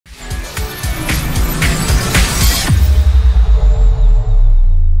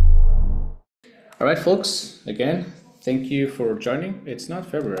All right, folks, again, thank you for joining. It's not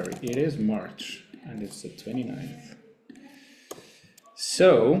February, it is March, and it's the 29th.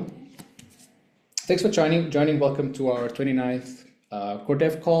 So, thanks for joining. Welcome to our 29th Core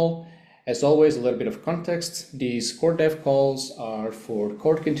Dev call. As always, a little bit of context. These Core Dev calls are for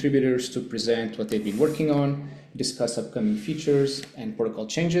core contributors to present what they've been working on, discuss upcoming features and protocol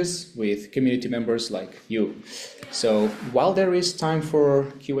changes with community members like you. So while there is time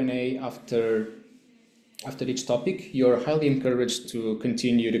for Q&A after each topic, you're highly encouraged to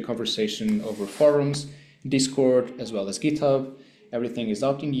continue the conversation over forums, Discord, as well as GitHub. Everything is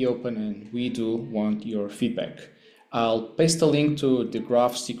out in the open and we do want your feedback. I'll paste a link to the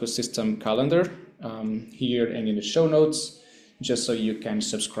Graphs ecosystem calendar here and in the show notes, just so you can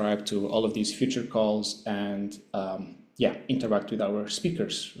subscribe to all of these future calls and interact with our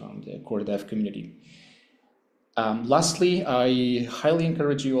speakers from the Core Dev community. Lastly, I highly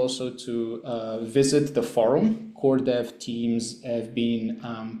encourage you also to visit the forum. Core Dev teams have been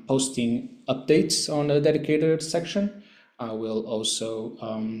posting updates on a dedicated section. I will also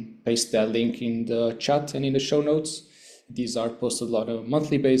paste that link in the chat and in the show notes. These are posted on a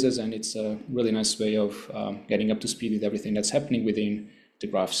monthly basis, and it's a really nice way of getting up to speed with everything that's happening within the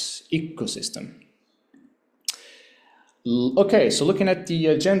Graphs ecosystem. Okay, so looking at the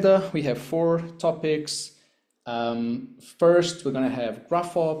agenda, we have 4 topics. First, we're going to have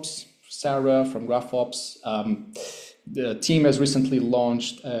GraphOps, Sarah from GraphOps. The team has recently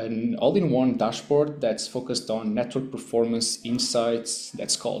launched an all-in-one dashboard that's focused on network performance insights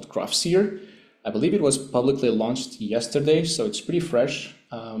that's called GraphSeer. I believe it was publicly launched yesterday, so it's pretty fresh.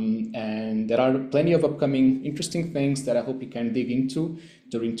 And there are plenty of upcoming interesting things that I hope you can dig into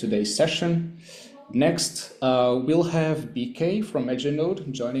during today's session. Next, we'll have BK from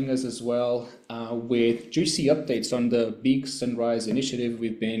EduNode joining us as well with juicy updates on the Big Sunrise initiative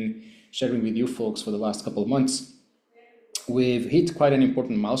we've been sharing with you folks for the last couple of months. We've hit quite an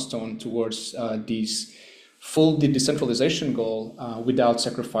important milestone towards this full decentralization goal without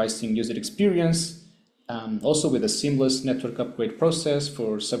sacrificing user experience, also with a seamless network upgrade process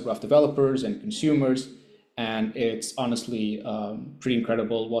for Subgraph developers and consumers. And it's honestly pretty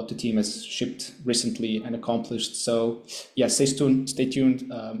incredible what the team has shipped recently and accomplished. So yeah, stay tuned.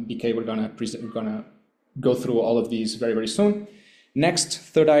 BK, we're gonna go through all of these very, very soon. Next,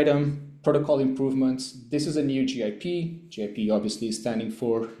 third item, protocol improvements. This is a new GIP. GIP obviously standing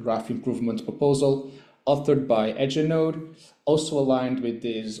for Graph Improvement Proposal, authored by EduNode, also aligned with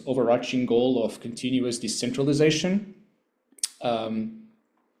this overarching goal of continuous decentralization.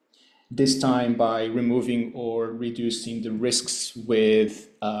 This time by removing or reducing the risks with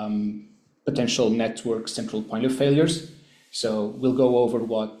potential network central point of failures. So we'll go over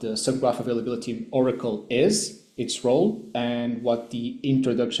what the Subgraph Availability Oracle is, its role, and what the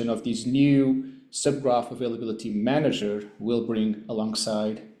introduction of this new Subgraph Availability Manager will bring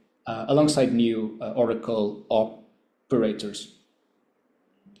alongside new Oracle operators.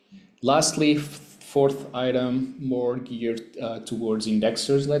 Lastly, fourth item, more geared towards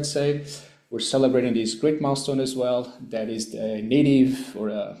indexers, let's say. We're celebrating this great milestone as well. That is the native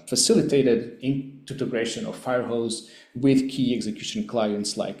or facilitated integration of Firehose with key execution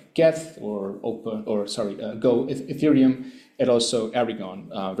clients like Geth or Go Ethereum, and also Aragon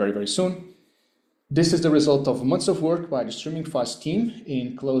very, very soon. This is the result of months of work by the StreamingFast team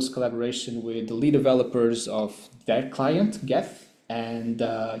in close collaboration with the lead developers of that client, Geth. And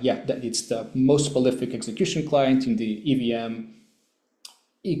it's the most prolific execution client in the EVM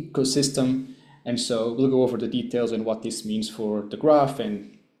ecosystem. And so we'll go over the details and what this means for the graph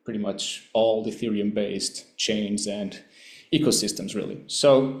and pretty much all Ethereum-based chains and ecosystems, really.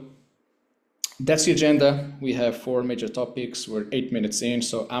 So that's the agenda. We have 4 major topics. We're 8 minutes in,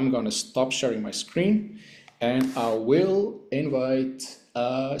 so I'm going to stop sharing my screen and I will invite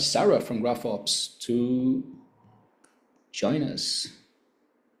Sarah from GraphOps to join us.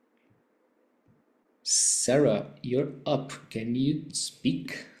 Sarah, you're up. Can you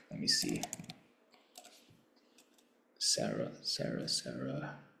speak? Let me see. Sarah.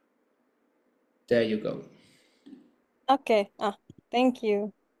 There you go. Okay. Thank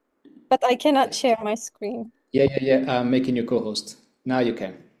you. But I cannot share my screen. Yeah. I'm making you co-host. Now you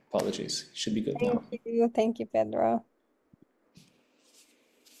can. Apologies. Should be good now. Thank you, Pedro.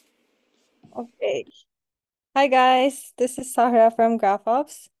 Okay. Hi guys, this is Sahra from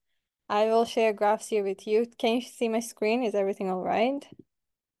GraphOps. I will share GraphSeer with you. Can you see my screen? Is everything all right?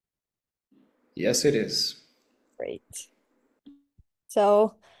 Yes, it is. Great.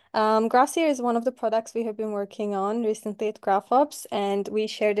 So GraphSeer is one of the products we have been working on recently at GraphOps, and we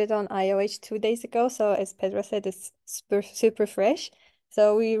shared it on IOH 2 days ago. So as Pedro said, it's super fresh.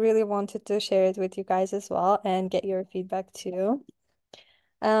 So we really wanted to share it with you guys as well and get your feedback too.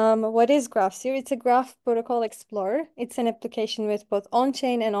 What is GraphSeer? It's a graph protocol explorer. It's an application with both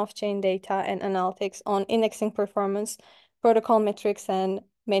on-chain and off-chain data and analytics on indexing performance, protocol metrics, and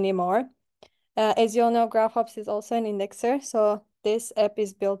many more. As you all know, GraphOps is also an indexer. So this app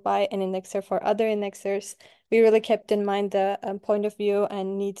is built by an indexer for other indexers. We really kept in mind the point of view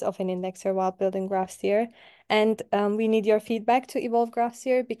and needs of an indexer while building GraphSeer. And we need your feedback to evolve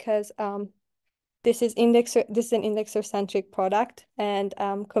GraphSeer because this is an indexer-centric product and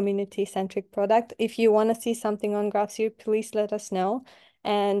community-centric product. If you want to see something on GraphSeer, please let us know,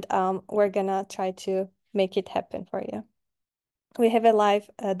 and we're gonna try to make it happen for you. We have a live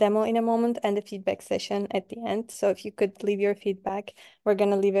demo in a moment and a feedback session at the end. So if you could leave your feedback, we're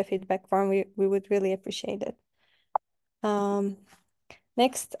gonna leave a feedback form. We would really appreciate it.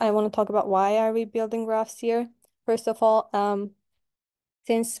 Next, I want to talk about why are we building GraphSeer. First of all,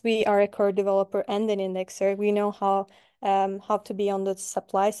 since we are a core developer and an indexer, we know how to be on the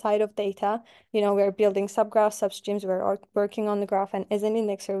supply side of data. You know, we're building subgraphs, substreams, we're working on the graph, and as an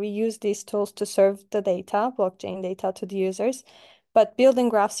indexer, we use these tools to serve the data, blockchain data, to the users. But building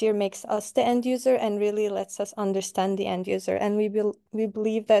graphs here makes us the end user and really lets us understand the end user. And we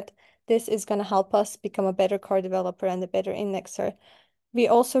believe that this is going to help us become a better core developer and a better indexer. We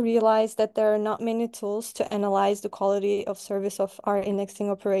also realized that there are not many tools to analyze the quality of service of our indexing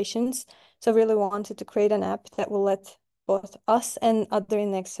operations. So really wanted to create an app that will let both us and other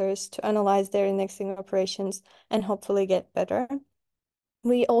indexers to analyze their indexing operations and hopefully get better.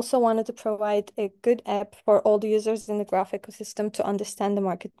 We also wanted to provide a good app for all the users in the graph ecosystem to understand the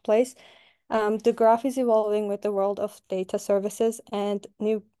marketplace. The graph is evolving with the world of data services and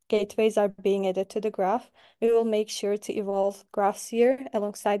new gateways are being added to the graph. We will make sure to evolve GraphSeer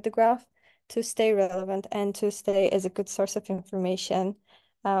alongside the graph to stay relevant and to stay as a good source of information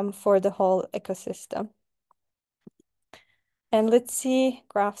for the whole ecosystem. And let's see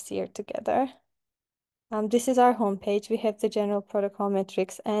GraphSeer together. This is our homepage. We have the general protocol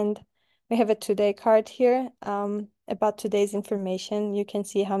metrics and we have a today card here about today's information. You can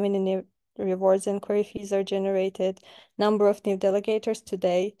see how many new rewards and query fees are generated, number of new delegators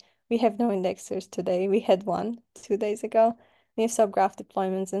today. We have no indexers today. We had one 2 days ago, new subgraph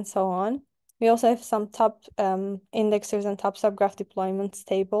deployments and so on. We also have some top indexers and top subgraph deployments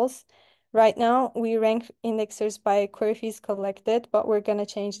tables. Right now, we rank indexers by query fees collected, but we're going to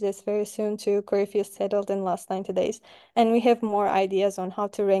change this very soon to query fees settled in the last 90 days. And we have more ideas on how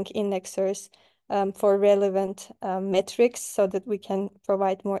to rank indexers for relevant metrics so that we can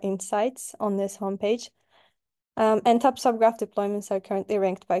provide more insights on this homepage. And top subgraph deployments are currently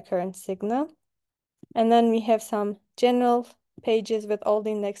ranked by current signal. And then we have some general pages with all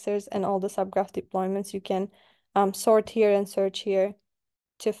the indexers and all the subgraph deployments. You can sort here and search here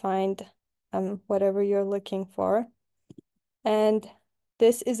to find whatever you're looking for. And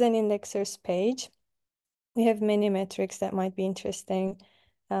this is an indexer's page. We have many metrics that might be interesting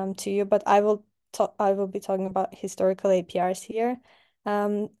to you, but I will be talking about historical APRs here.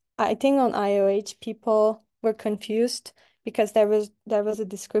 I think on IOH people were confused because there was a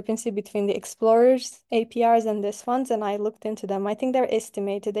discrepancy between the Explorer's APRs and this one's, and I looked into them. I think they're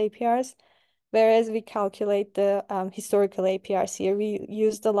estimated APRs. Whereas we calculate the historical APRs here, we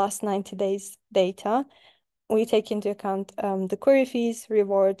use the last 90 days data. We take into account the query fees,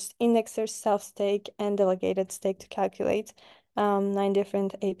 rewards, indexers, self-stake, and delegated stake to calculate 9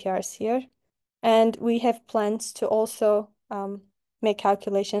 different APRs here. And we have plans to also make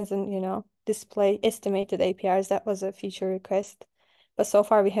calculations and, display estimated APRs. That was a feature request. But so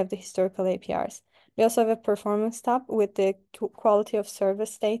far we have the historical APRs. We also have a performance tab with the quality of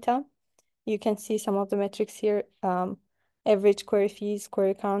service data. You can see some of the metrics here, average query fees,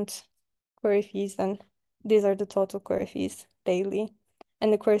 query count, query fees, and these are the total query fees daily.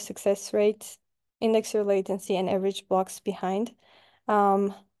 And the query success rate, indexer latency, and average blocks behind.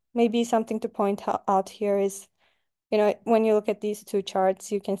 Maybe something to point out here is, when you look at these two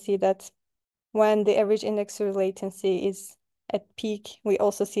charts, you can see that when the average indexer latency is at peak, we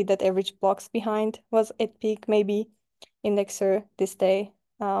also see that average blocks behind was at peak. Maybe indexer this day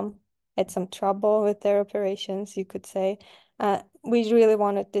had some trouble with their operations, you could say. We really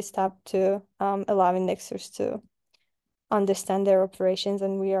wanted this tab to allow indexers to understand their operations,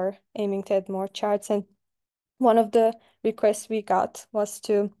 and we are aiming to add more charts. And one of the requests we got was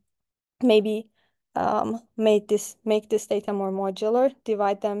to maybe make this data more modular,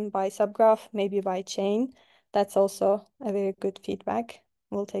 divide them by subgraph, maybe by chain. That's also a very good feedback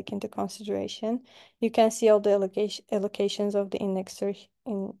we'll take into consideration. You can see all the allocations of the indexer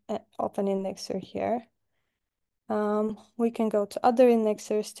of an indexer here. We can go to other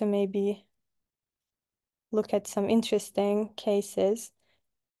indexers to maybe look at some interesting cases.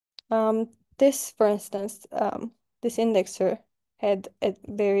 This, for instance, this indexer had a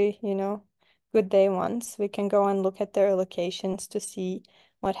very, good day once. We can go and look at their allocations to see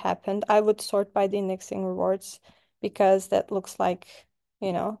what happened. I would sort by the indexing rewards because that looks like,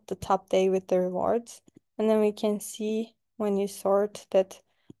 the top day with the rewards. And then we can see when you sort that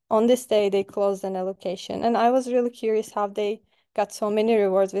on this day they closed an allocation. And I was really curious how they got so many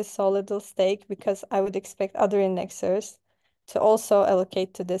rewards with so little stake because I would expect other indexers to also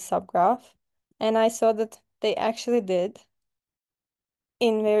allocate to this subgraph. And I saw that they actually did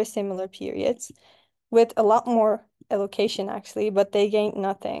in very similar periods with a lot more allocation actually, but they gained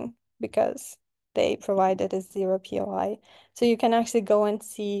nothing because they provided a zero POI. So you can actually go and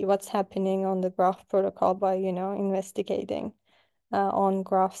see what's happening on the graph protocol by, investigating on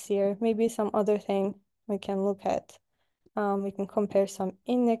GraphSeer. Maybe some other thing we can look at. We can compare some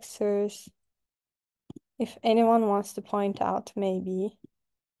indexers. If anyone wants to point out maybe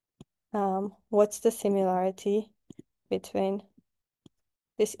what's the similarity between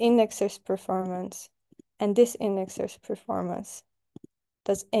this indexer's performance and this indexer's performance?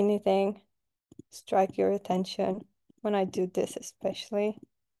 Does anything strike your attention when I do this especially?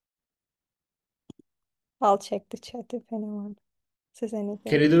 I'll check the chat if anyone says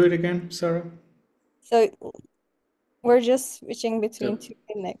anything. Can you do it again, Sarah? So we're just switching between Yep. two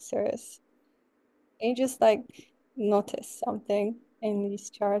indexers. Can you just like notice something in these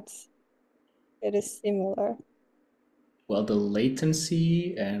charts that is similar? Well, the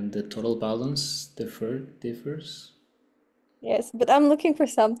latency and the total balance differs. Yes, but I'm looking for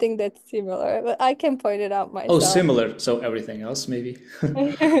something that's similar, but I can point it out Oh, myself. similar. So everything else, maybe.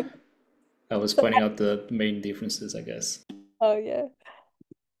 I was So, pointing out the main differences, I guess. oh yeah.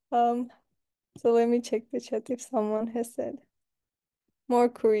 Um, so let me check the chat if someone has said more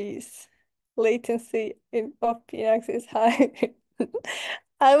queries. Latency of PNX is high.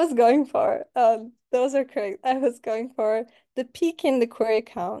 I was going for those are correct. I was going for the peak in the query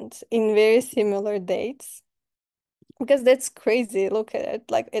count in very similar dates. Because that's crazy. Look at it.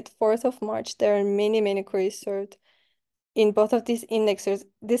 Like at 4th of March, there are many, many queries served in both of these indexers.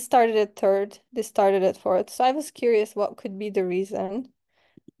 This started at 3rd, this started at 4th. So I was curious what could be the reason.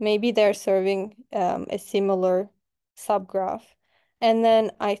 Maybe they're serving a similar subgraph. And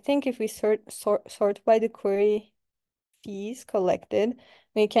then I think if we sort by the query fees collected,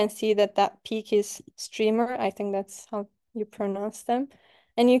 we can see that that peak is streamer. I think that's how you pronounce them.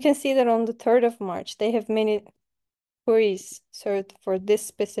 And you can see that on the 3rd of March, they have many queries served for this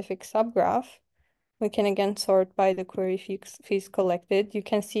specific subgraph. We can again sort by the query fees collected. You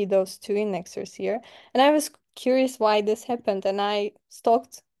can see those two indexers here. And I was curious why this happened, and I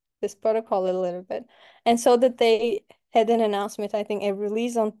stalked this protocol a little bit. And so that they had an announcement, I think, a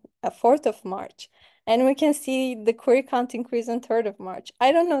release on 4th of March. And we can see the query count increase on 3rd of March.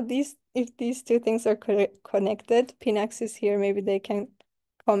 I don't know if these two things are connected. Pinax is here, maybe they can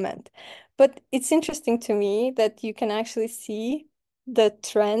comment. But it's interesting to me that you can actually see the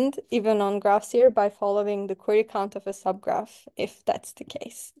trend even on GraphSeer by following the query count of a subgraph, if that's the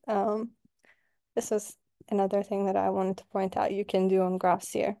case. This was another thing that I wanted to point out you can do on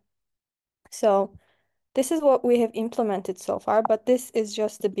GraphSeer. So this is what we have implemented so far, but this is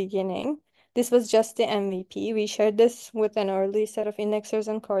just the beginning. This was just the MVP. We shared this with an early set of indexers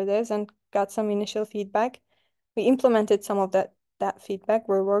and coders and got some initial feedback. We implemented some of that feedback.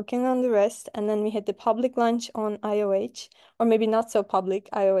 We're working on the rest. And then we had the public launch on IOH, or maybe not so public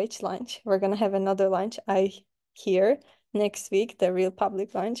IOH launch. We're going to have another launch, I hear, next week, the real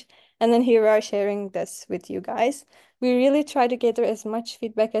public launch. And then here we are sharing this with you guys. We really try to gather as much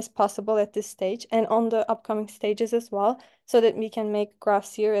feedback as possible at this stage and on the upcoming stages as well, so that we can make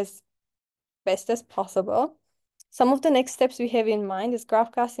GraphSeer as best as possible. Some of the next steps we have in mind is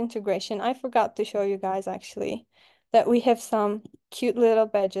GraphCast integration. I forgot to show you guys actually that we have some cute little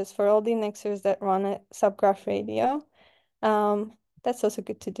badges for all the indexers that run a subgraph radio. That's also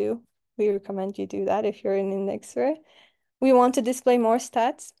good to do. We recommend you do that if you're an indexer. We want to display more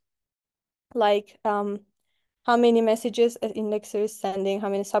stats, like how many messages an indexer is sending, how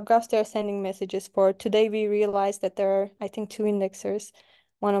many subgraphs they're sending messages for. Today we realized that there are, I think, 2 indexers.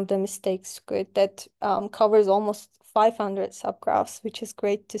 One of them is Steak Squid that covers almost 500 subgraphs, which is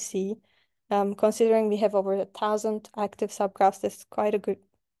great to see. Considering we have over 1,000 active subgraphs, that's quite a good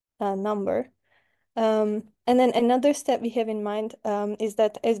number. And then another step we have in mind is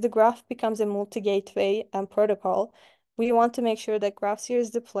that as the graph becomes a multi-gateway protocol, we want to make sure that GraphSeer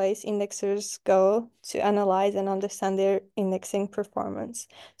is the place indexers go to analyze and understand their indexing performance.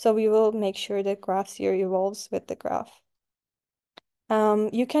 So we will make sure that GraphSeer evolves with the graph.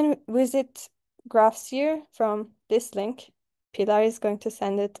 You can visit GraphSeer from this link. Pilar is going to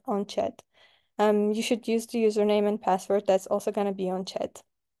send it on chat. You should use the username and password that's also going to be on chat.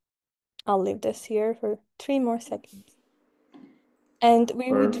 I'll leave this here for 3 more seconds. And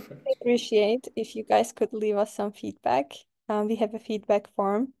we would really appreciate if you guys could leave us some feedback. We have a feedback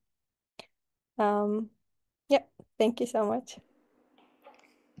form. Yeah, thank you so much.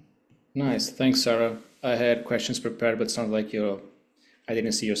 Nice, thanks, Sarah. I had questions prepared, but it sounded like I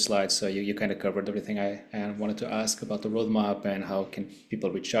didn't see your slides, so you kind of covered everything I wanted to ask about the roadmap and how can people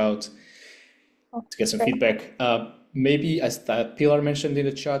reach out to get some feedback. Maybe as Pilar mentioned in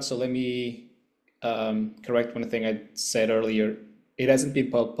the chat, so let me correct one thing I said earlier. It hasn't been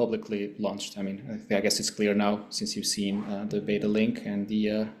publicly launched. I mean, I guess it's clear now since you've seen the beta link and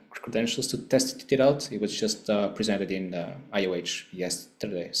the credentials to test it out. It was just presented in IOH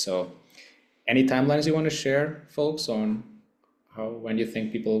yesterday. So any timelines you want to share, folks, on when you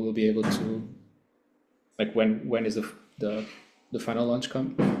think people will be able to, like when is the final launch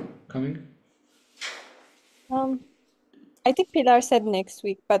coming? I think Pilar said next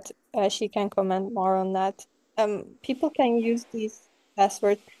week, but she can comment more on that. People can use these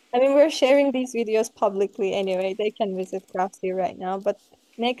passwords. I mean, we're sharing these videos publicly anyway. They can visit GraphSeer right now, but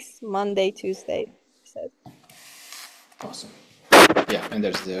next Monday, Tuesday, she said. Awesome. Yeah, and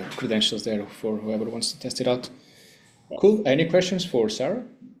there's the credentials there for whoever wants to test it out. Yes. Cool. Any questions for Sarah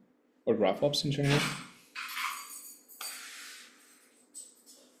or GraphOps in general?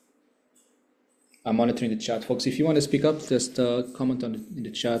 I'm monitoring the chat, folks. If you want to speak up, just comment in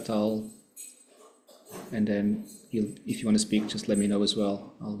the chat. And then if you want to speak, just let me know as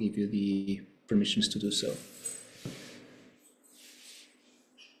well. I'll give you the permissions to do so.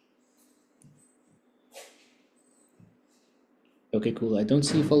 Okay, cool. I don't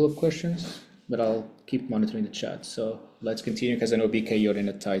see follow-up questions, but I'll keep monitoring the chat. So let's continue, because I know BK, you're in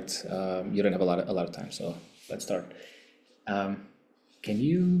a tight. You don't have a lot of time, so let's start. Can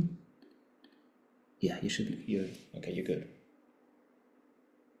you? Yeah, you should. Okay. You're good.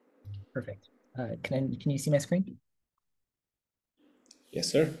 Perfect. Can you see my screen?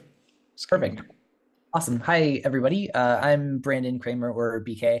 Yes, sir. It's perfect. Awesome. Hi, everybody. I'm Brandon Kramer, or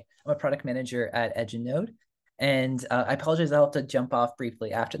BK. I'm a product manager at Edge and Node. And I apologize, I'll have to jump off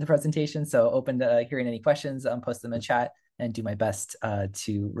briefly after the presentation. So open to hearing any questions, post them in chat, and do my best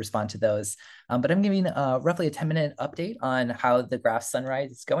to respond to those. But I'm giving roughly a 10-minute update on how the Graph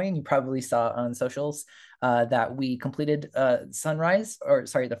Sunrise is going. You probably saw on socials that we completed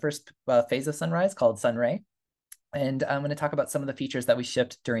the first phase of Sunrise, called Sunray. And I'm going to talk about some of the features that we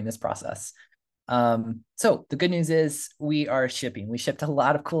shipped during this process. So the good news is we are shipping. We shipped a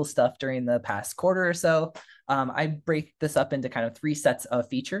lot of cool stuff during the past quarter or so. I break this up into kind of 3 sets of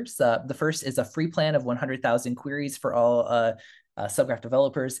features. The first is a free plan of 100,000 queries for all Subgraph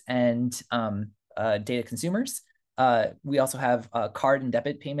developers and data consumers. We also have card and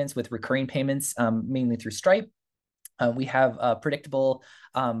debit payments with recurring payments, mainly through Stripe. We have a predictable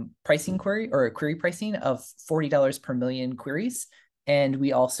pricing query pricing of $40 per million queries. And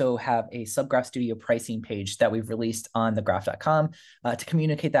we also have a Subgraph Studio pricing page that we've released on thegraph.com to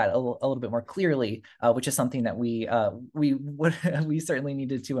communicate that a little bit more clearly, which is something that we certainly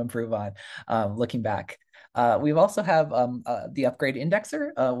needed to improve on looking back. We also have the upgrade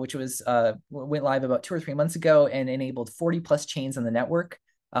indexer, which went live about 2 or 3 months ago and enabled 40+ chains on the network.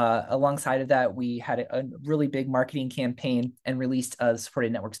 Alongside of that, we had a really big marketing campaign and released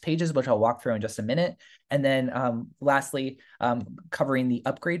supported networks pages, which I'll walk through in just a minute. And then lastly, covering the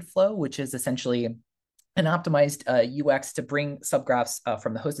upgrade flow, which is essentially an optimized UX to bring subgraphs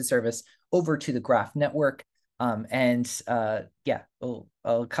from the hosted service over to the Graph network. Yeah,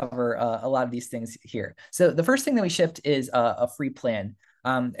 I'll cover a lot of these things here. So the first thing that we shipped is a free plan.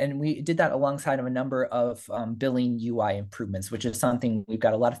 And we did that alongside of a number of billing UI improvements, which is something we've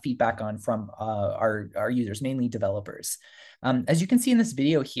got a lot of feedback on from our users, mainly developers. As you can see in this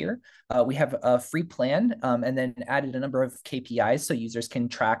video here, we have a free plan and then added a number of KPIs so users can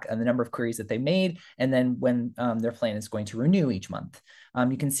track the number of queries that they made and then when their plan is going to renew each month.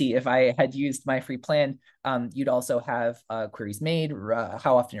 You can see if I had used my free plan, you'd also have queries made,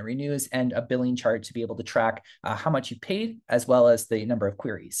 how often it renews, and a billing chart to be able to track how much you paid, as well as the number of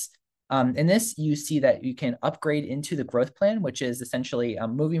queries. In this, you see that you can upgrade into the growth plan, which is essentially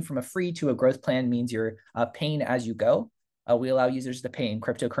moving from a free to a growth plan means you're paying as you go. We allow users to pay in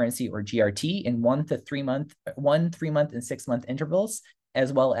cryptocurrency or GRT in 1 to 3 month, 1, 3 month, and 6 month intervals.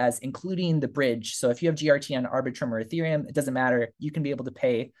 as well as including the bridge. So if you have GRT on Arbitrum or Ethereum, it doesn't matter. You can be able to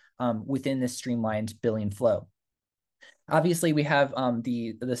pay within this streamlined billing flow. Obviously, we have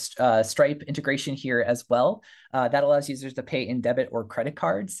the Stripe integration here as well. That allows users to pay in debit or credit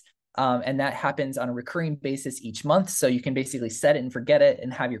cards. And that happens on a recurring basis each month. So you can basically set it and forget it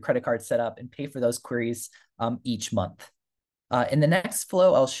and have your credit card set up and pay for those queries each month. In the next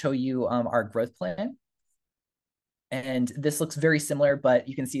flow, I'll show you our growth plan. And this looks very similar, but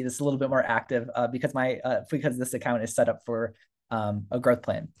you can see this a little bit more active because this account is set up for a growth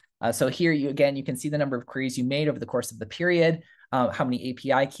plan. So here you can see the number of queries you made over the course of the period, how many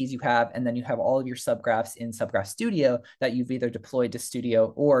API keys you have, and then you have all of your subgraphs in Subgraph Studio that you've either deployed to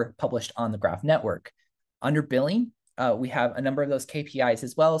Studio or published on the Graph network. Under billing, we have a number of those KPIs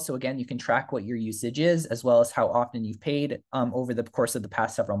as well. So again, you can track what your usage is, as well as how often you've paid over the course of the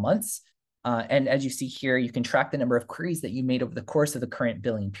past several months. And as you see here, you can track the number of queries that you made over the course of the current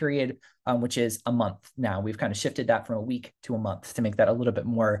billing period, which is a month now. We've kind of shifted that from a week to a month to make that a little bit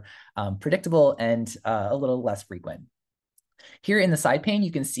more predictable and a little less frequent. Here in the side pane,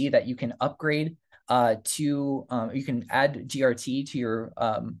 you can see that you can upgrade you can add GRT to your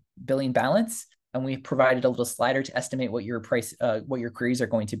billing balance. And we provided a little slider to estimate what your queries are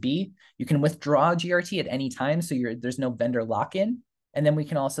going to be. You can withdraw GRT at any time, so there's no vendor lock-in. And then we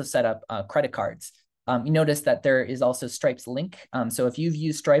can also set up credit cards. You notice that there is also Stripe's link. So if you've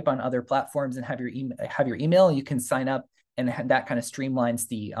used Stripe on other platforms and have your email, you can sign up, and that kind of streamlines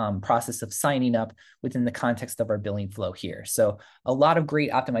the process of signing up within the context of our billing flow here. So a lot of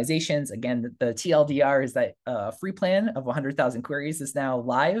great optimizations. Again, the TLDR is that free plan of 100,000 queries is now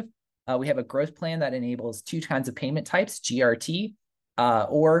live. We have a growth plan that enables 2 kinds of payment types, GRT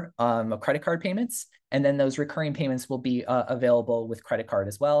or credit card payments. And then those recurring payments will be available with credit card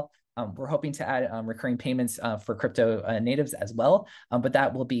as well. We're hoping to add recurring payments for crypto natives as well, but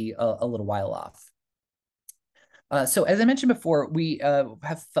that will be a little while off. So as I mentioned before, we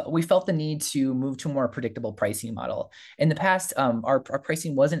felt the need to move to a more predictable pricing model. In the past, our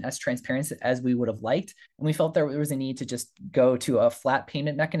pricing wasn't as transparent as we would have liked, and we felt there was a need to just go to a flat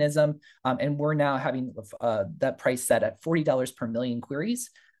payment mechanism. And we're now having that price set at $40 per million queries.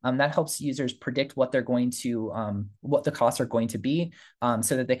 That helps users predict what they're going to, what the costs are going to be,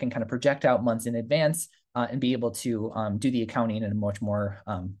 so that they can kind of project out months in advance and be able to do the accounting in a much more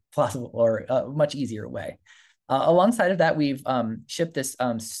plausible or much easier way. Alongside of that, we've shipped this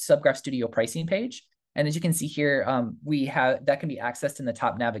Subgraph Studio pricing page. And as you can see here, that can be accessed in the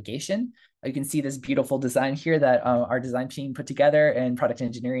top navigation. You can see this beautiful design here that our design team put together and product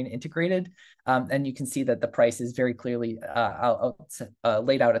engineering integrated. And you can see that the price is very clearly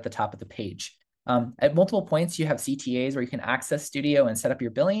laid out at the top of the page. At multiple points, you have CTAs where you can access Studio and set up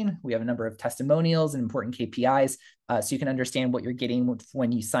your billing. We have a number of testimonials and important KPIs, so you can understand what you're getting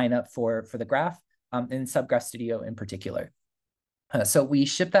when you sign up for the graph. In Subgraph Studio in particular. So we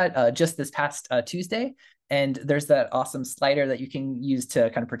shipped that just this past Tuesday, and there's that awesome slider that you can use to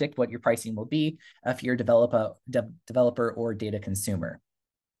kind of predict what your pricing will be if you're a developer or data consumer.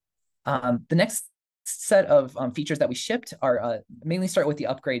 The next set of features that we shipped are mainly start with the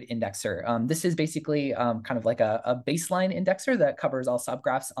upgrade indexer. This is basically kind of like a baseline indexer that covers all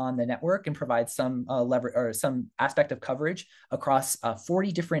subgraphs on the network and provides some some aspect of coverage across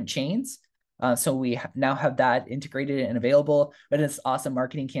 40 different chains. So we now have that integrated and available. But this awesome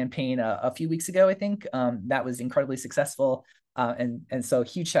marketing campaign a few weeks ago, I think, that was incredibly successful. And so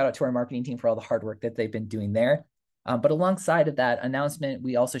huge shout out to our marketing team for all the hard work that they've been doing there. But alongside of that announcement,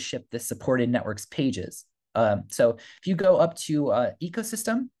 we also shipped the supported networks pages. So if you go up to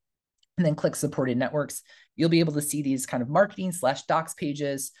ecosystem and then click supported networks, you'll be able to see these kind of marketing/docs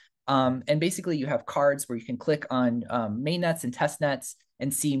pages. And basically you have cards where you can click on mainnets and testnets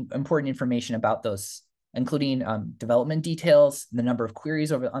and see important information about those, including development details, the number of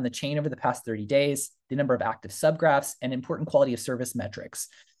queries on the chain over the past 30 days, the number of active subgraphs, and important quality of service metrics.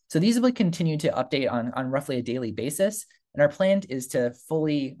 So these will continue to update on roughly a daily basis. And our plan is to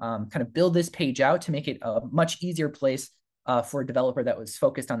fully kind of build this page out to make it a much easier place for a developer that was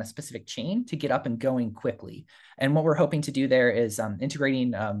focused on a specific chain to get up and going quickly. And what we're hoping to do there is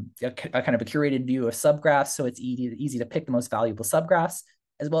integrating a kind of a curated view of subgraphs, so it's easy to pick the most valuable subgraphs,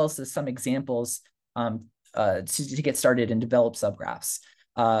 as well as some examples to get started and develop subgraphs.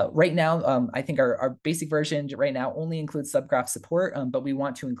 Right now, I think our basic version right now only includes subgraph support, but we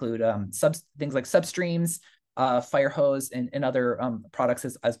want to include things like substreams, Firehose and other products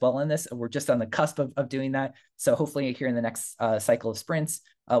as well in this. We're just on the cusp of doing that. So hopefully here in the next cycle of sprints,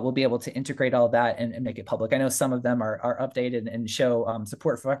 we'll be able to integrate all that and make it public. I know some of them are updated and show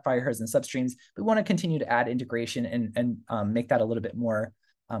support for Firehose and substreams. We want to continue to add integration and make that a little bit more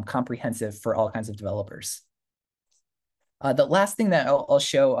comprehensive for all kinds of developers. The last thing that I'll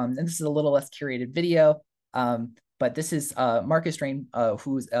show, and this is a little less curated video, but this is Marcus Drain,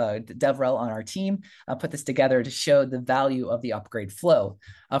 who's DevRel on our team, put this together to show the value of the upgrade flow.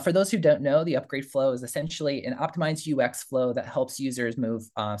 For those who don't know, the upgrade flow is essentially an optimized UX flow that helps users move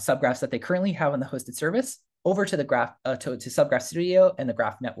subgraphs that they currently have on the hosted service over to the to Subgraph Studio and the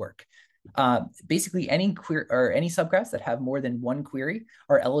Graph Network. Basically, any subgraphs that have more than one query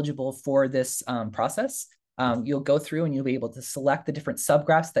are eligible for this process. You'll go through and you'll be able to select the different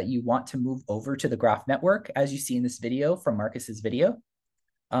subgraphs that you want to move over to the Graph Network, as you see in this video from Marcus's video.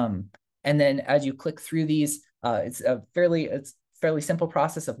 And then as you click through these, it's a fairly simple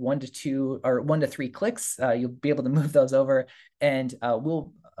process of 1 to 3 clicks. You'll be able to move those over, and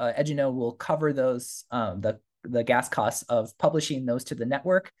Edgeno will cover those the gas costs of publishing those to the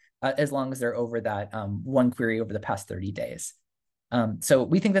network as long as they're over that one query over the past 30 days. So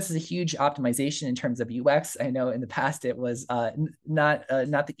we think this is a huge optimization in terms of UX. I know in the past it was not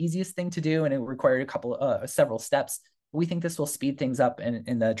the easiest thing to do, and it required several steps. We think this will speed things up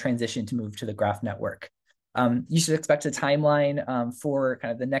in the transition to move to the Graph Network. You should expect a timeline for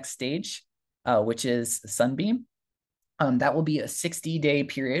kind of the next stage, which is Sunbeam. That will be a 60-day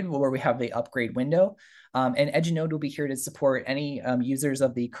period where we have the upgrade window. And Edgenode will be here to support any users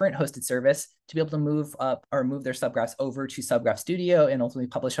of the current hosted service to be able to move their subgraphs over to Subgraph Studio and ultimately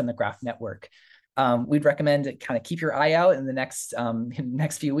publish on the Graph Network. We'd recommend to kind of keep your eye out in the next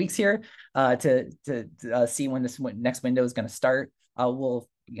few weeks here to see when this next window is going to start. We'll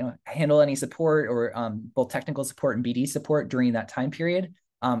handle any support or both technical support and BD support during that time period.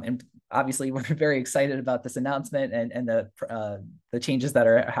 And obviously, we're very excited about this announcement and the changes that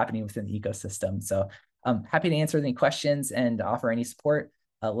are happening within the ecosystem. So I'm happy to answer any questions and offer any support.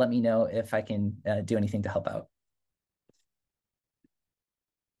 Let me know if I can do anything to help out.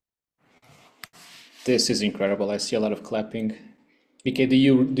 This is incredible. I see a lot of clapping. BK,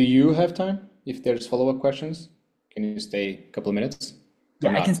 do you have time? If there's follow-up questions, can you stay a couple of minutes?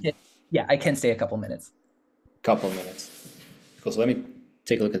 Yeah, I can stay. Yeah, I can stay a couple minutes. Couple of minutes. Cool. So let me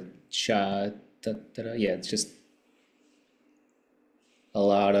take a look at chat. Yeah, it's just a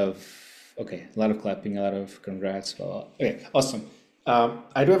lot of clapping, a lot of congrats. Okay, awesome.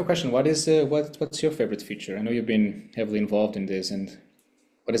 I do have a question. What's your favorite feature? I know you've been heavily involved in this, and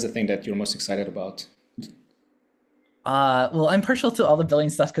what is the thing that you're most excited about? Well, I'm partial to all the billing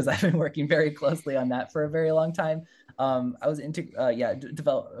stuff because I've been working very closely on that for a very long time. I was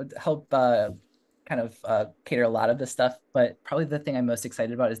cater a lot of this stuff, but probably the thing I'm most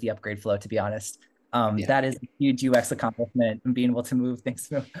excited about is the upgrade flow, to be honest. That is a huge UX accomplishment and being able to move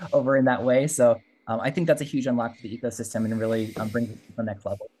things over in that way. So I think that's a huge unlock for the ecosystem and really brings it to the next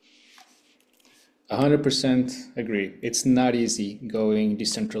level. 100% agree. It's not easy going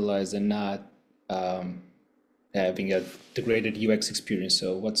decentralized and not having a degraded UX experience.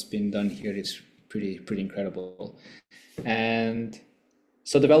 So what's been done here is pretty incredible. And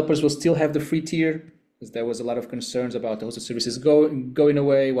so developers will still have the free tier, because there was a lot of concerns about the hosted services going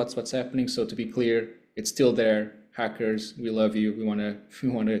away. What's happening? So to be clear, it's still there. Hackers, we love you. We want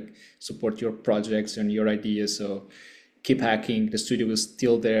to support your projects and your ideas. So keep hacking. The studio is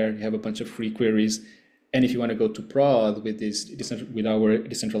still there. You have a bunch of free queries. And if you want to go to prod with our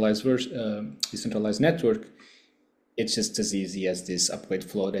decentralized network, it's just as easy as this upgrade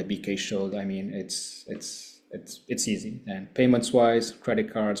flow that BK showed. I mean, it's easy. And payments wise,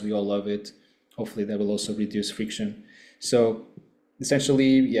 credit cards, we all love it. Hopefully that will also reduce friction. So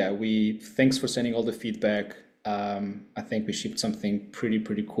essentially, yeah, thanks for sending all the feedback. I think we shipped something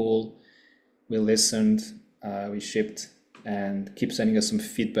pretty cool. We listened, we shipped, and keep sending us some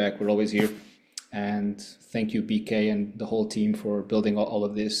feedback. We're always here. And thank you, BK, and the whole team for building all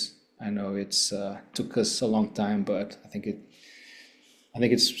of this. I know it's took us a long time, but I think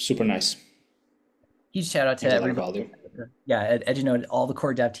it's super nice. Huge shout out to everybody. Yeah, at Edgenode, all the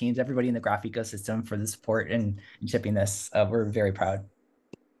core dev teams, everybody in the Graph ecosystem for the support and shipping this. We're very proud.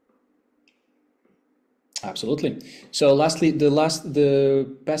 Absolutely. So lastly,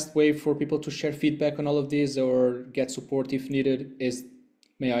 the best way for people to share feedback on all of these or get support if needed is,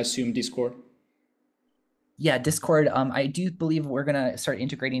 may I assume, Discord? Yeah, Discord. I do believe we're going to start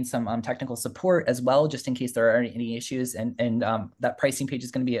integrating some technical support as well, just in case there are any issues. And that pricing page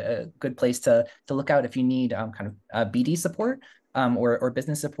is going to be a good place to look out if you need kind of BD support. or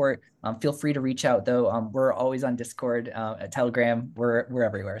business support, feel free to reach out though. We're always on Discord, at Telegram. We're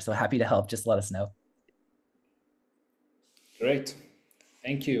everywhere. So happy to help. Just let us know. Great.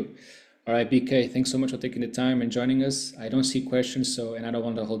 Thank you. All right, BK, thanks so much for taking the time and joining us. I don't see questions, and I don't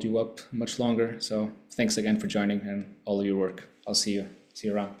want to hold you up much longer. So thanks again for joining and all of your work. I'll see you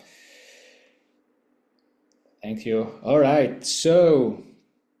around. Thank you. All right, so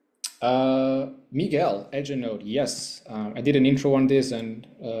Miguel, EdgeNode, yes. I did an intro on this and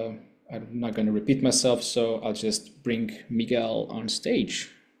I'm not going to repeat myself, so I'll just bring Miguel on stage.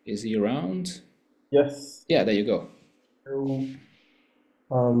 Is he around? Yes. Yeah, there you go. So,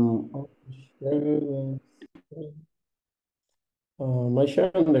 I'll share am I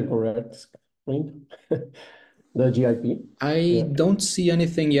sharing the correct screen? The GIP? I Yeah. don't see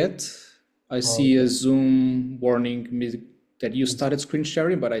anything yet. I see a Zoom warning that you started screen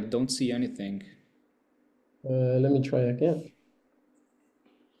sharing, but I don't see anything. Let me try again.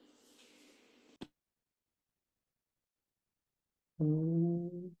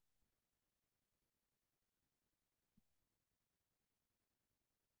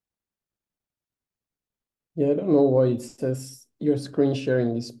 Yeah, I don't know why it says your screen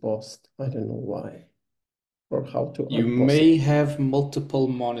sharing is paused. I don't know why or how to You unpause may it. have multiple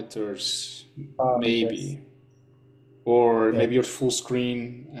monitors, maybe. Yes. Or Yeah. maybe you're full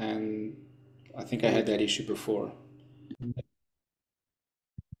screen, and I think I had that issue before.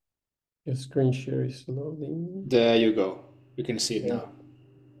 Your screen share is loading. There you go. You can see it now.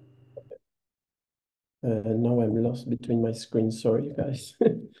 Now I'm lost between my screens. Sorry, you guys.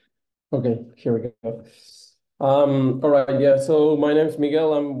 Okay, here we go. All right, yeah. So my name is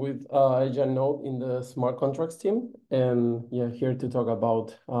Miguel. I'm with EdgeNode in the smart contracts team, and yeah, here to talk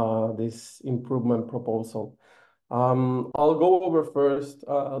about this improvement proposal. I'll go over first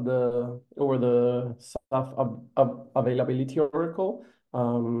the staff availability oracle.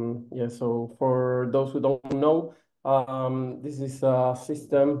 Yeah, so for those who don't know, this is a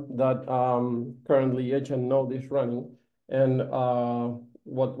system that currently EdgeNode is running, and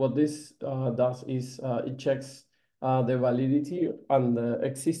what this does is it checks the validity and the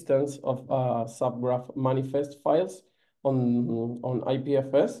existence of subgraph manifest files on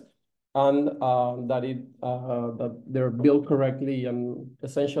IPFS, and that they're built correctly, and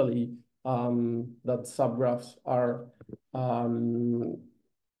essentially that subgraphs are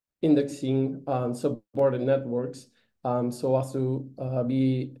indexing supported networks so as to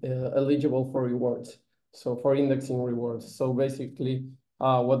be eligible for rewards. So for indexing rewards. So basically,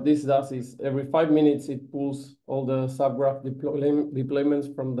 what this does is every 5 minutes it pulls all the subgraph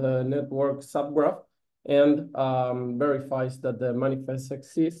deployments from the network subgraph and verifies that the manifests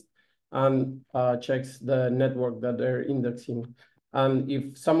exist and checks the network that they're indexing. And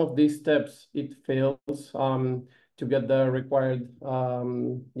if some of these steps it fails to get the required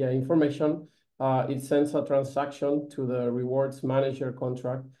information, it sends a transaction to the rewards manager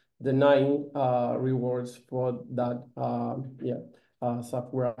contract denying rewards for that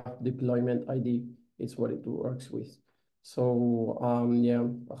subgraph deployment ID is what it works with. So yeah,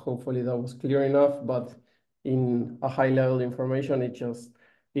 hopefully that was clear enough, but in a high level information,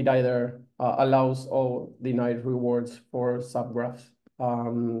 it either allows or denied rewards for subgraphs.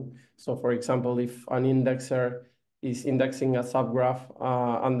 So for example, if an indexer is indexing a subgraph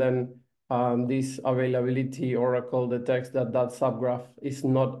and then this availability oracle detects that that subgraph is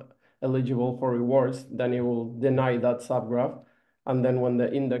not eligible for rewards, then it will deny that subgraph. And then when the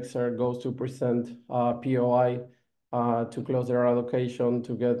indexer goes to present POI to close their allocation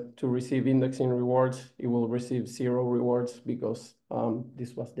to receive indexing rewards, it will receive 0 rewards because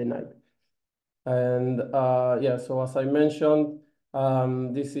this was denied. And yeah, so as I mentioned,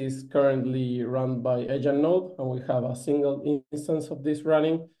 this is currently run by EdgeNode, and we have a single instance of this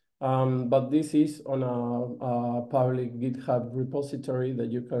running. But this is on a public GitHub repository that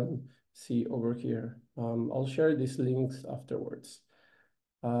you can see over here. I'll share these links afterwards.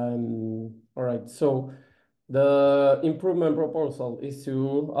 All right, so the improvement proposal is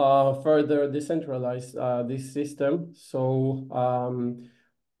to further decentralize this system. So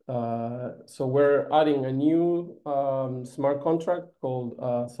we're adding a new smart contract called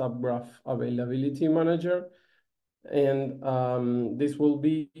Subgraph Availability Manager. And this will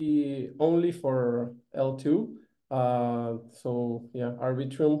be only for L2. So yeah,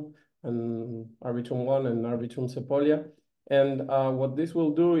 Arbitrum and Arbitrum 1 and Arbitrum Sepolia. And what this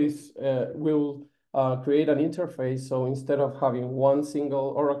will do is we'll create an interface. So instead of having one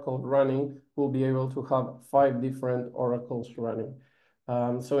single oracle running, we'll be able to have 5 different oracles running.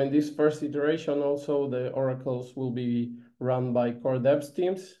 So in this first iteration also, the oracles will be run by core devs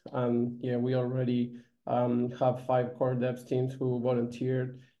teams. And yeah, we already have 5 core devs teams who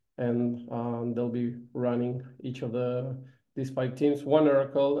volunteered, and they'll be running each of these 5 teams, one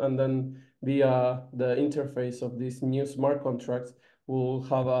Oracle, and then via the interface of these new smart contracts, we'll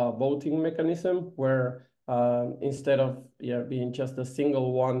have a voting mechanism where instead of being just a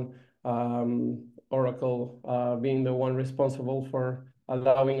single one, Oracle being the one responsible for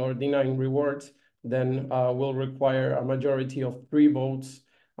allowing or denying rewards, then we'll require a majority of 3 votes.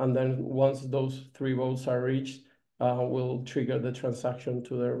 And then once those 3 votes are reached, we'll trigger the transaction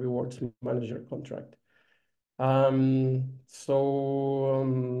to the rewards manager contract.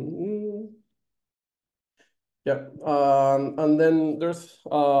 Yeah, and then there's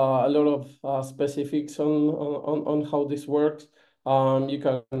a lot of specifics on how this works. I'll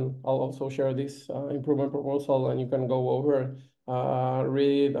also share this improvement proposal, and you can go over,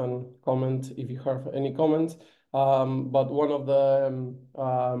 read it, and comment if you have any comments. But one of the,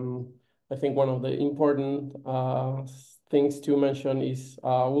 I think one of the important things to mention is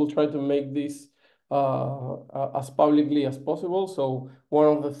we'll try to make this as publicly as possible. So one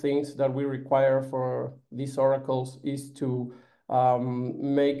of the things that we require for these oracles is to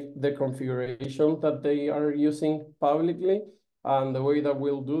make the configuration that they are using publicly. And the way that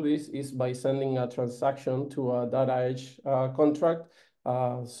we'll do this is by sending a transaction to a data edge contract.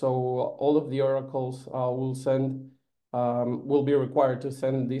 So all of the oracles will be required to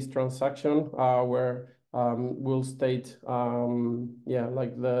send this transaction where we'll state,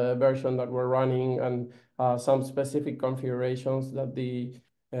 like the version that we're running and some specific configurations that the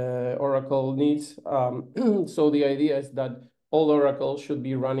Oracle needs. So the idea is that all Oracles should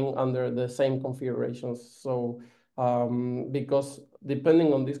be running under the same configurations. So because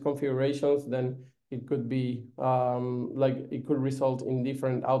depending on these configurations, then it could be it could result in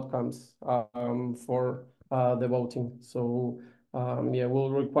different outcomes for the voting. So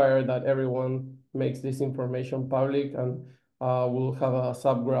we'll require that everyone makes this information public, and we'll have a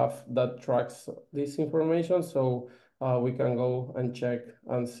subgraph that tracks this information, so we can go and check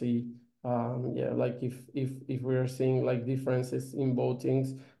and see, like if we're seeing like differences in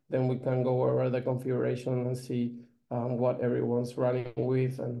votings, then we can go over the configuration and see what everyone's running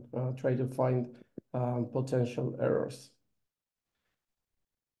with, and try to find potential errors.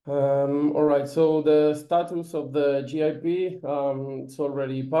 All right, so the status of the GIP, it's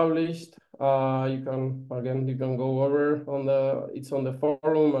already published. You can go over it's on the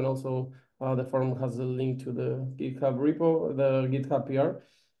forum, and also the forum has a link to the GitHub repo, the GitHub PR.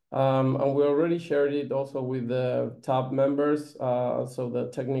 And we already shared it also with the tab members, so the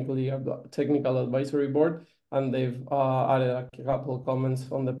technical advisory board, and they've added a couple of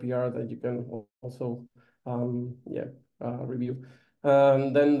comments on the PR that you can also review.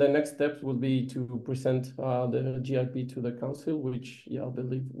 And then the next steps will be to present the GIP to the council, which I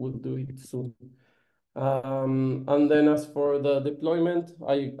believe we'll do it soon. And then as for the deployment,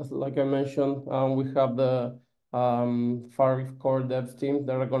 like I mentioned, we have the 5 core devs team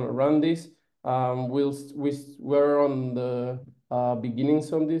that are going to run this. We're on the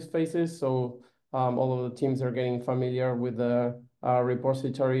beginnings of these phases, so all of the teams are getting familiar with the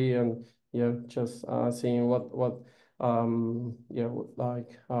repository, and just seeing what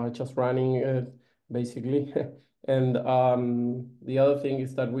just running it basically. And the other thing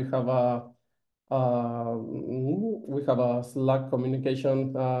is that we have a Slack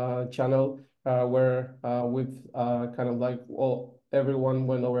communication channel where we've kind of like everyone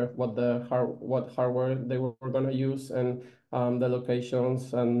went over what hardware they were going to use, and the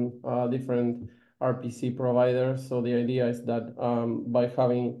locations and different RPC providers. So the idea is that by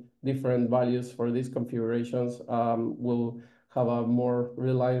having different values for these configurations, we'll have a more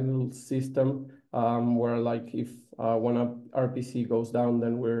reliable system where, like, if one RPC goes down,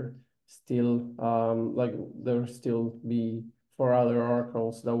 then we're still there'll still be 4 other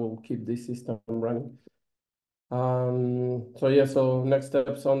oracles that will keep this system running. So next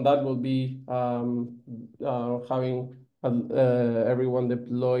steps on that will be having everyone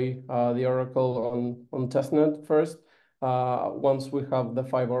deploy the oracle on testnet first. Once we have the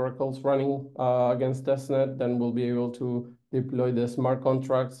 5 oracles running against testnet, then we'll be able to deploy the smart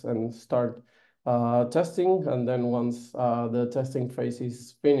contracts and start testing. And then once the testing phase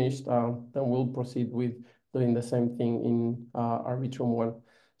is finished, then we'll proceed with doing the same thing in Arbitrum 1.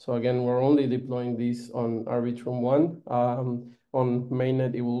 So again, we're only deploying this on Arbitrum 1. On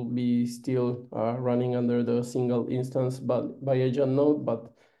mainnet, it will be still running under the single instance by agent node,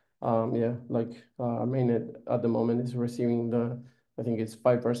 but mainnet at the moment is receiving I think it's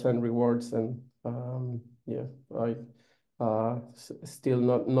 5% rewards, and still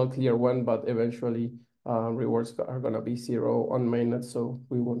not clear when, but eventually rewards are gonna be 0 on mainnet, so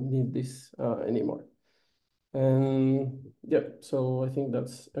we won't need this anymore. And yeah, so I think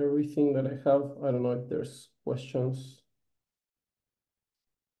that's everything that I have. I don't know if there's questions.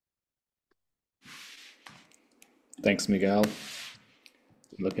 Thanks, Miguel.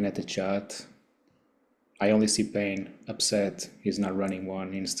 Looking at the chat, I only see Payne upset he's not running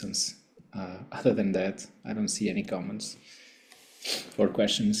one instance. Other than that, I don't see any comments or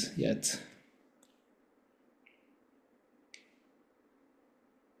questions yet.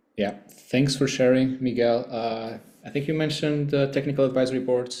 Yeah, thanks for sharing, Miguel. I think you mentioned the technical advisory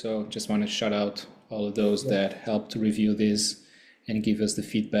board, so just want to shout out all of those that helped to review this and give us the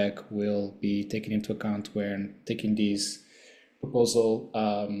feedback. We'll be taking into account when taking these proposal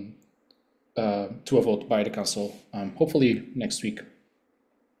to a vote by the council, hopefully next week.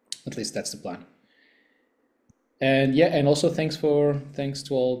 At least that's the plan. And yeah, and also thanks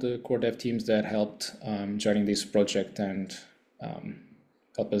to all the core dev teams that helped joining this project and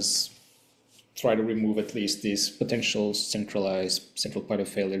help us try to remove at least these potential central point of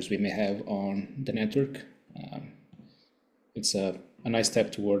failures we may have on the network. It's a nice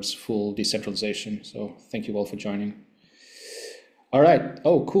step towards full decentralization. So thank you all for joining. All right.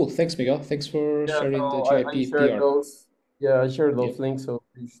 Oh, cool. Thanks, Miguel. Thanks for sharing the GIP I shared PR. those. Yeah, I shared those links. So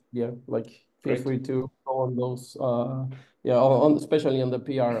yeah, like feel Great. free to go on those. Yeah, especially on the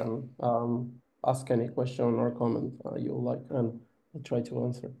PR and ask any question or comment you'll like, and I'll try to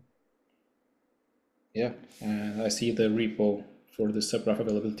answer. Yeah, I see the repo for the Subgraph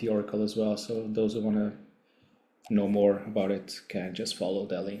Availability Oracle as well. So those who want to know more about it can just follow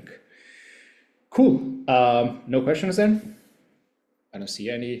that link. Cool. No questions then? I don't see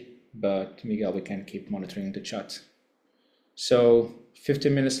any, but Miguel, we can keep monitoring the chat. So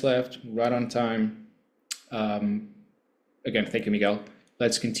 15 minutes left, right on time. Again, thank you, Miguel.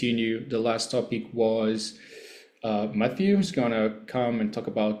 Let's continue. The last topic was Matthew is gonna come and talk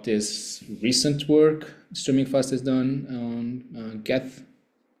about this recent work StreamingFast has done on Geth.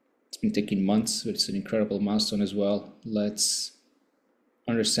 It's been taking months, but it's an incredible milestone as well. Let's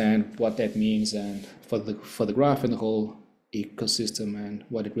understand what that means and for the graph and the whole ecosystem and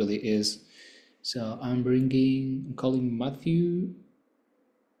what it really is. So I'm calling Matthew.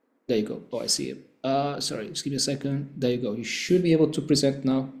 There you go. Oh, I see him. Sorry, just give me a second. There you go. You should be able to present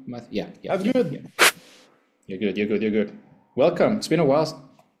now, Matthew. Yeah. That's good. Yeah. You're good. Welcome. It's been a while.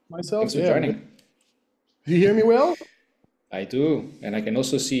 Myself, Thanks for joining. Do you hear me well? I do, and I can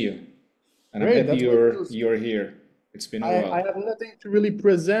also see you. And Great, I'm happy that's you're here. It's been a while. I have nothing to really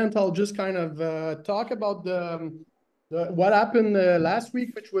present. I'll just kind of talk about what happened last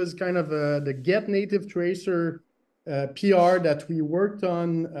week, which was kind of the Get Native Tracer PR that we worked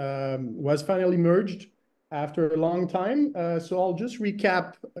on was finally merged after a long time. So I'll just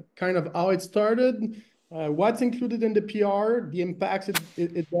recap kind of how it started, what's included in the PR, the impacts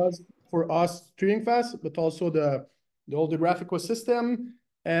it does for us StreamingFast, but also the whole graph ecosystem.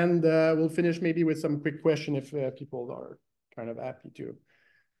 And we'll finish maybe with some quick question if people are kind of happy to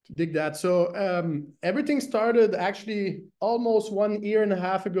dig that. So everything started actually almost 1.5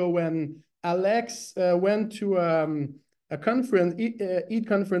 years ago when Alex went to a conference, EAT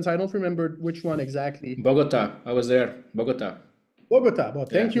conference. I don't remember which one exactly. Bogota. I was there. Bogota. Well,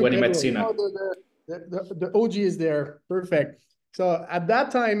 thank you, when he met Pedro. Sina. The OG is there. Perfect. So at that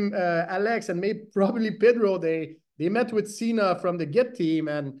time, Alex and maybe probably Pedro, they met with Sina from the Geth team,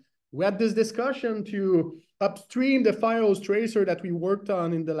 and we had this discussion to upstream the files tracer that we worked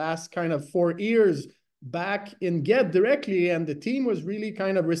on in the last kind of 4 years back in Geth directly, and the team was really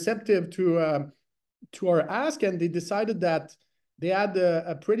kind of receptive to our ask, and they decided that they had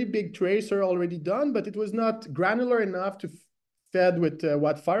a pretty big tracer already done, but it was not granular enough to fed with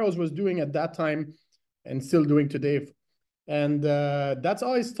what Firos was doing at that time and still doing today. And that's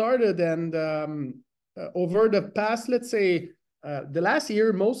how it started. And over the past, let's say, the last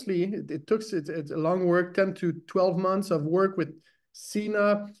year, mostly, it took it's a long work, 10 to 12 months of work with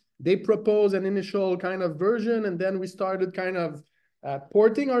Sina. They proposed an initial kind of version, and then we started kind of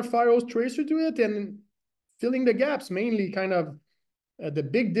porting our Firos tracer to it and filling the gaps, mainly kind of the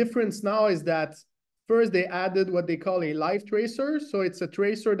big difference now is that first they added what they call a live tracer. So it's a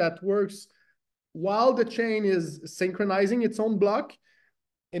tracer that works while the chain is synchronizing its own block,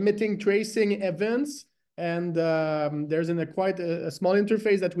 emitting tracing events. And there's quite a small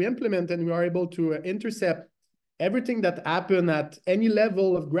interface that we implement, and we are able to intercept everything that happened at any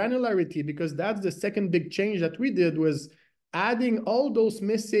level of granularity, because that's the second big change that we did, was adding all those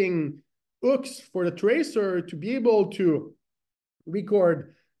missing hooks for the tracer to be able to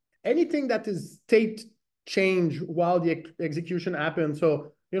record anything that is state change while the execution happens.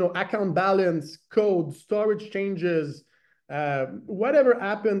 So, account balance, code, storage changes, whatever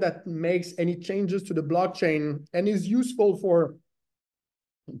happened that makes any changes to the blockchain and is useful for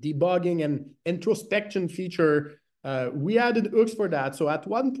debugging and introspection feature, we added hooks for that. So at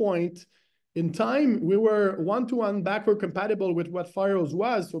one point in time, we were one-to-one backward compatible with what Firehose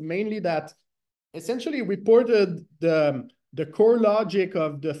was. So mainly that essentially reported the core logic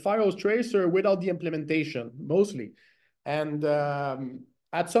of the Firehose tracer without the implementation, mostly. And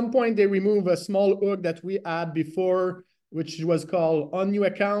at some point, they remove a small hook that we had before, which was called on new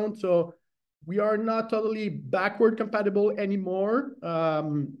account. So we are not totally backward compatible anymore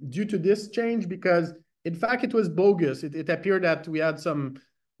due to this change, because in fact, it was bogus. It appeared that we had some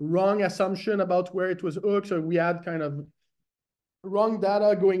wrong assumption about where it was hooked. So we had kind of wrong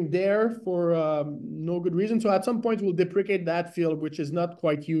data going there for no good reason. So at some point, we'll deprecate that field, which is not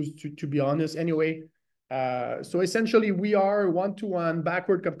quite used, to be honest, anyway. So essentially, we are one-to-one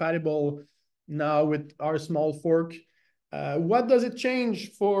backward compatible now with our small fork. What does it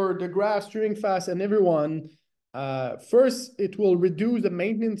change for the graph, StreamingFast, and everyone? First, it will reduce the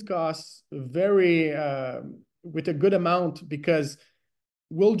maintenance costs with a good amount, because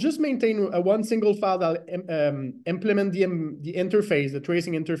we'll just maintain one single file that implement the interface, the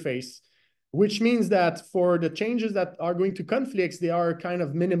tracing interface, which means that for the changes that are going to conflicts, they are kind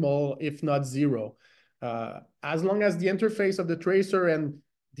of minimal, if not zero. As long as the interface of the tracer and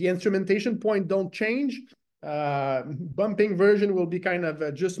the instrumentation point don't change, bumping version will be kind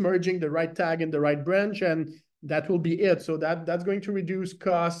of just merging the right tag in the right branch, and that will be it. So that's going to reduce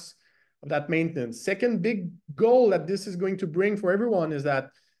costs of that maintenance. Second big goal that this is going to bring for everyone is that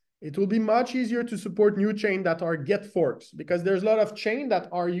it will be much easier to support new chain that are Geth forks, because there's a lot of chain that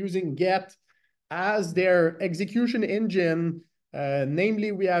are using Geth as their execution engine.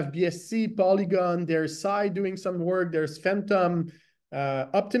 Namely, we have BSC, Polygon, there's Psy doing some work, there's Phantom,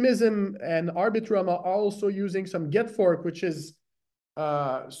 Optimism, and Arbitrum are also using some Geth fork, which is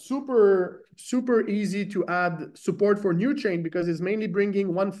super easy to add support for new chain, because it's mainly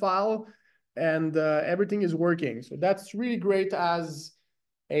bringing one file and everything is working. So that's really great as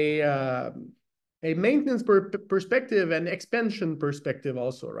a maintenance perspective and expansion perspective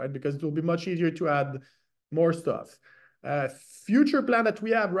also, right? Because it will be much easier to add more stuff. Future plan that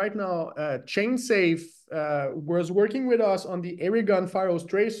we have right now, ChainSafe was working with us on the Aragon Firehose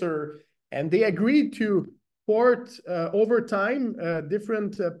tracer, and they agreed to port over time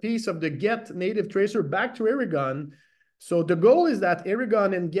different piece of the Geth native tracer back to Aragon. So the goal is that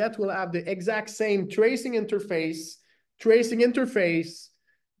Aragon and Geth will have the exact same tracing interface,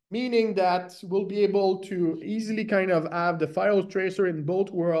 meaning that we'll be able to easily kind of have the Firehose tracer in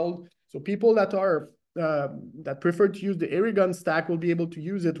both worlds. So people that are that prefer to use the Aragon stack will be able to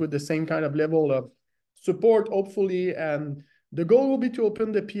use it with the same kind of level of support, hopefully. And the goal will be to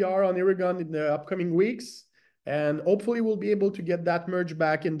open the PR on Aragon in the upcoming weeks. And hopefully we'll be able to get that merged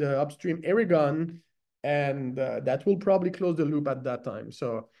back in the upstream Aragon. And that will probably close the loop at that time.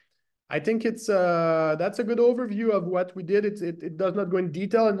 So I think it's that's a good overview of what we did. It does not go in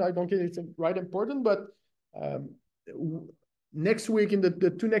detail, and I don't think it's right important, but next week, in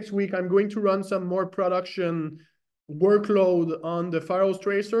the two next week, I'm going to run some more production workload on the Firehose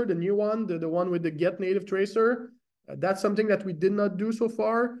tracer, the new one, the one with the Geth native tracer. That's something that we did not do so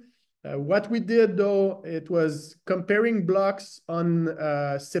far. What we did, though, it was comparing blocks on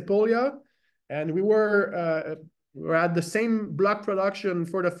Sepolia, and we were at the same block production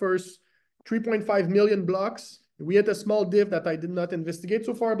for the first 3.5 million blocks. We had a small diff that I did not investigate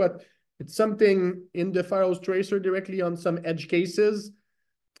so far, but it's something in the Firehose tracer directly on some edge cases.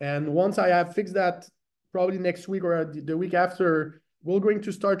 And once I have fixed that, probably next week or the week after, we're going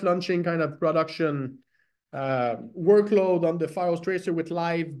to start launching kind of production workload on the Firehose tracer with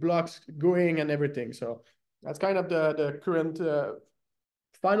live blocks going and everything. So that's kind of the current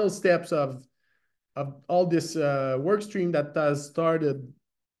final steps of all this work stream that has started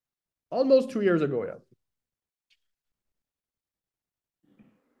almost 2 years ago. Yeah.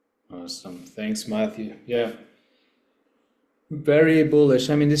 Awesome. Thanks, Matthew. Yeah. Very bullish.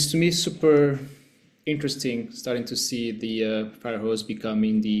 I mean, this to me is super interesting, starting to see the Firehose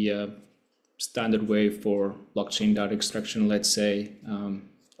becoming the standard way for blockchain data extraction, let's say,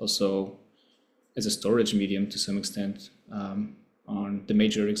 also as a storage medium to some extent on the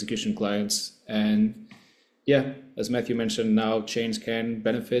major execution clients. And yeah, as Matthew mentioned, now chains can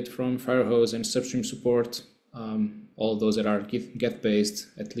benefit from Firehose and substream support. All those that are Geth based,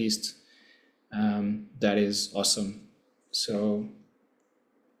 at least. That is awesome. So,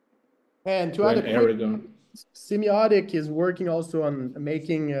 and to add a quick, Semiotic is working also on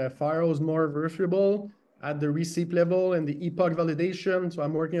making Firehose more versatile at the receipt level and the epoch validation. So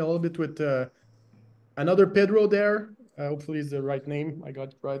I'm working a little bit with another Pedro there hopefully is the right name. I got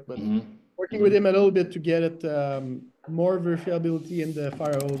it right, but Mhm. working with him a little bit to get it more verifiability in the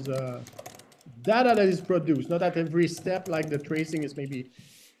firehose data that is produced. Not at every step, like the tracing is maybe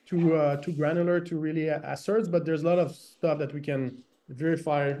too granular to really assert, but there's a lot of stuff that we can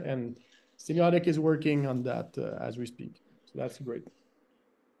verify, and Semiotic is working on that as we speak. So that's great.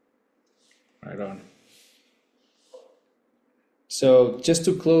 Right on. So just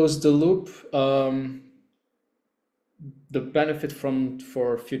to close the loop, the benefit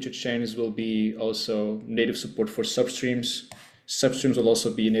for future chains will be also native support for substreams. Substreams will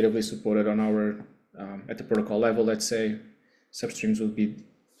also be natively supported on our at the protocol level. Let's say substreams will be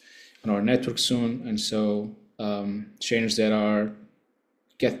on our network soon, and so chains that are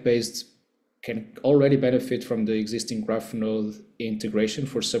Geth based can already benefit from the existing GraphNode integration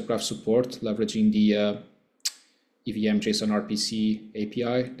for subgraph support, leveraging the EVM JSON RPC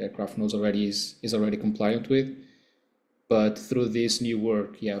API that GraphNode is already compliant with. But through this new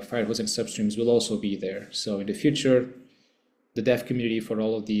work, firehose and substreams will also be there. So in the future, the dev community for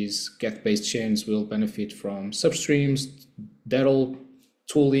all of these Geth-based chains will benefit from substreams, that all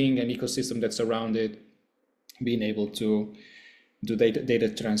tooling and ecosystem that's around it, being able to do data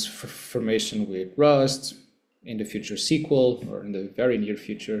transformation with Rust, in the future SQL, or in the very near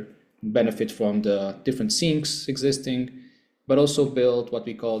future, benefit from the different sinks existing, but also build what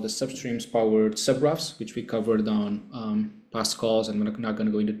we call the substreams powered subgraphs, which we covered on past calls. And I'm not going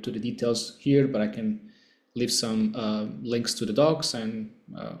to go into the details here, but I can leave some links to the docs and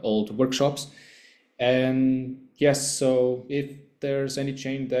old workshops. And yes, so if there's any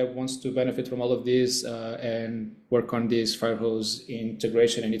chain that wants to benefit from all of this and work on this firehose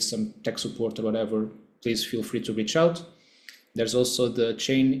integration and needs some tech support or whatever, please feel free to reach out. There's also the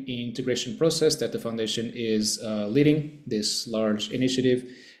chain integration process that the foundation is leading, this large initiative,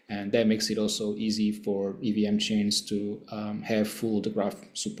 and that makes it also easy for EVM chains to have full graph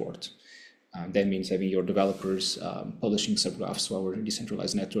support. That means having your developers publishing subgraphs to our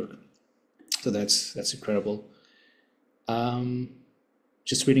decentralized network. So that's incredible.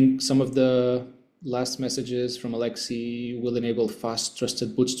 Just reading some of the last messages from Alexei. Will enable fast,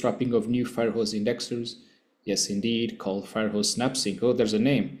 trusted bootstrapping of new firehose indexers. Yes, indeed, called firehose SnapSync. Oh, there's a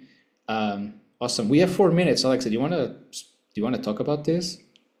name. Awesome. We have 4 minutes, Alexei. Do you want to talk about this?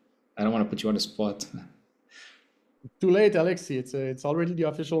 I don't want to put you on the spot. Too late, Alexei. It's already the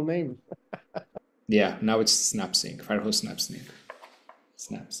official name. Yeah, now it's SnapSync. Firehose SnapSync.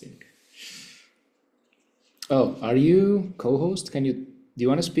 SnapSync. Oh, are you co-host? Do you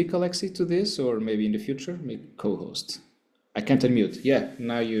want to speak, Alexei, to this, or maybe in the future, make co-host? I can't unmute. Yeah,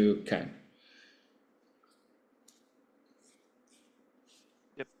 now you can.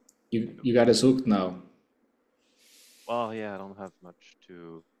 Yep. You got us hooked now. Well, yeah, I don't have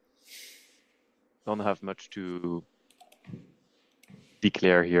much to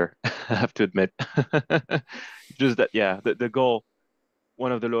declare here. I have to admit. Just that, yeah, the goal,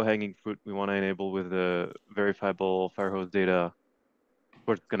 one of the low-hanging fruit we want to enable with the verifiable firehose data. Of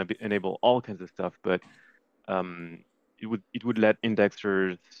course, it's going to enable all kinds of stuff, but it would let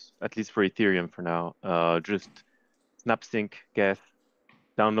indexers, at least for Ethereum for now, just SnapSync Geth,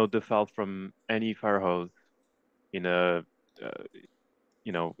 download the file from any firehose in a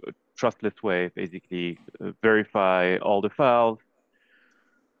a trustless way, basically verify all the files,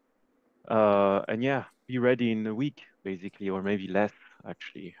 and yeah, be ready in a week, basically, or maybe less,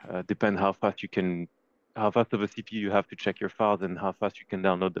 actually. Depend how fast of a CPU you have to check your files and how fast you can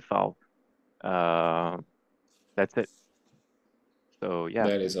download the files. That's it. So yeah,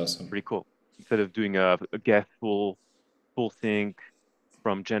 that is awesome. Pretty cool. Instead of doing a Geth full sync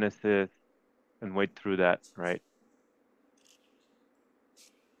from Genesis and wait through that, right?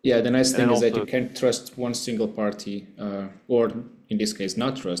 Yeah, the nice thing is that you can't trust one single party, or in this case,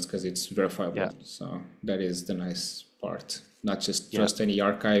 not trust because it's verifiable. Yeah. So that is the nice part. Not just trust any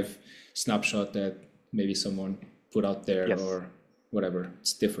archive snapshot that maybe someone put out there or whatever.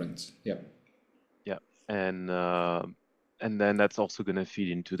 It's different. Yeah. Yeah, and then that's also going to feed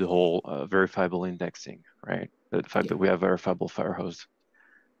into the whole verifiable indexing, right? The fact that we have verifiable firehose,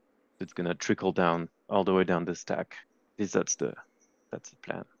 it's going to trickle down all the way down the stack. That's the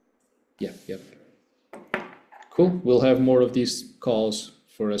plan. Yeah, yep. Cool. We'll have more of these calls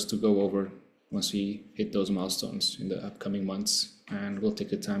for us to go over once we hit those milestones in the upcoming months, and we'll take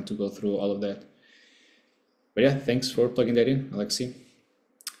the time to go through all of that. But yeah, thanks for plugging that in, Alexei.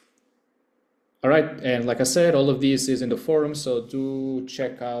 All right, and like I said, all of this is in the forum, so do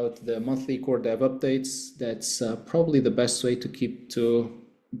check out the monthly core dev updates. That's probably the best way to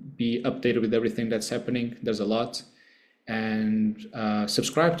be updated with everything that's happening. There's a lot. and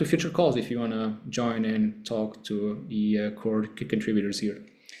subscribe to future calls if you want to join and talk to the core contributors here.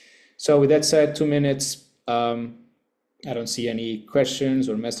 So with that said, 2 minutes. I don't see any questions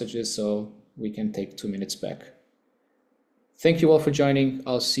or messages, so we can take 2 minutes back. Thank you all for joining.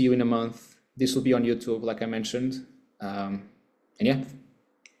 I'll see you in a month. This will be on YouTube, like I mentioned. And yeah,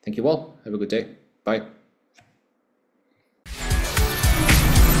 thank you all. Have a good day. Bye.